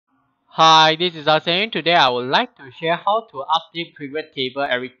Hi, this is Asen. Today I would like to share how to update pivot table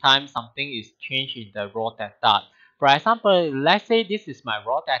every time something is changed in the raw data. For example, let's say this is my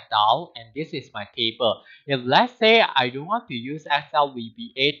raw data and this is my table. If let's say I don't want to use Excel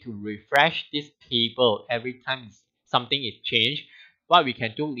VBA to refresh this table every time something is changed, what we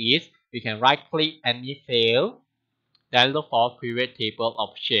can do is we can right click any cell, then look for pivot table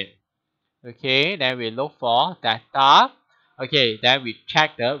option. Okay, then we look for data. Okay, then we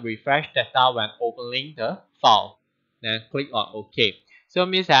check the refresh data when opening the file. Then click on OK. So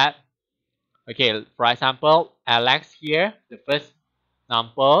means that, okay, for example, Alex here, the first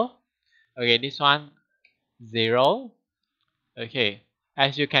number. Okay, this one 0. Okay,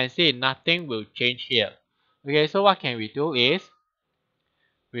 as you can see, nothing will change here. Okay, so what can we do is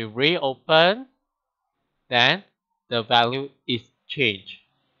we reopen, then the value is changed.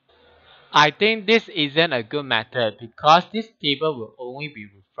 I think this isn't a good method because this table will only be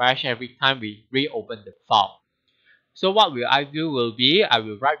refreshed every time we reopen the file. So what will I do will be I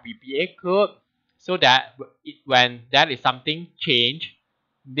will write VBA code so that when there is something changed,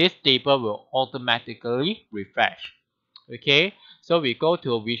 this table will automatically refresh. Okay, so we go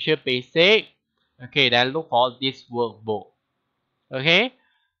to Visual Basic. Okay, then look for this workbook. Okay,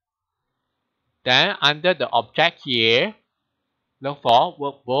 then under the object here, look for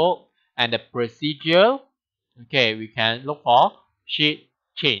workbook and the procedure. Okay, we can look for sheet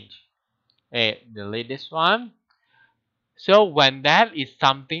change. Okay, delete this one. So when that is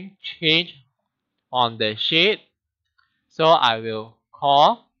something changed on the sheet, so I will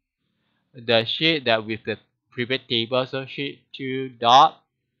call the sheet that with the pivot table. So sheet 2 dot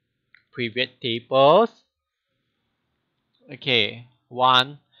pivot tables. Okay,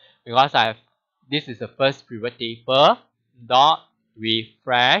 one because I have this is the first pivot table dot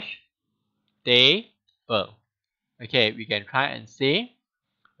refresh table. Okay, we can try and see.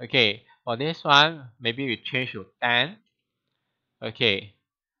 Okay, for this one, maybe we change to 10. Okay,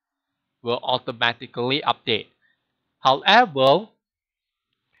 will automatically update. However,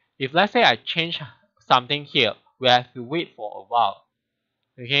 if let's say I change something here, we have to wait for a while.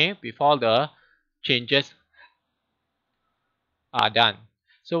 Okay, before the changes are done.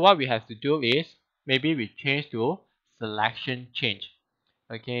 So what we have to do is maybe we change to selection change.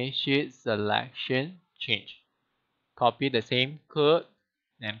 Okay, sheet selection change. Copy the same code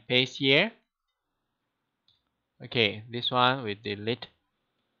and paste here. Okay, this one we delete.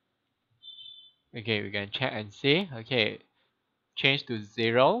 Okay, we can check and see. Okay, change to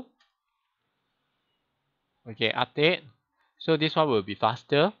 0. Okay, update. So this one will be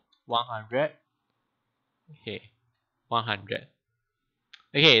faster. 100. Okay, 100.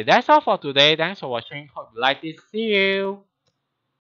 Okay, that's all for today. Thanks for watching. Hope you like this. See you.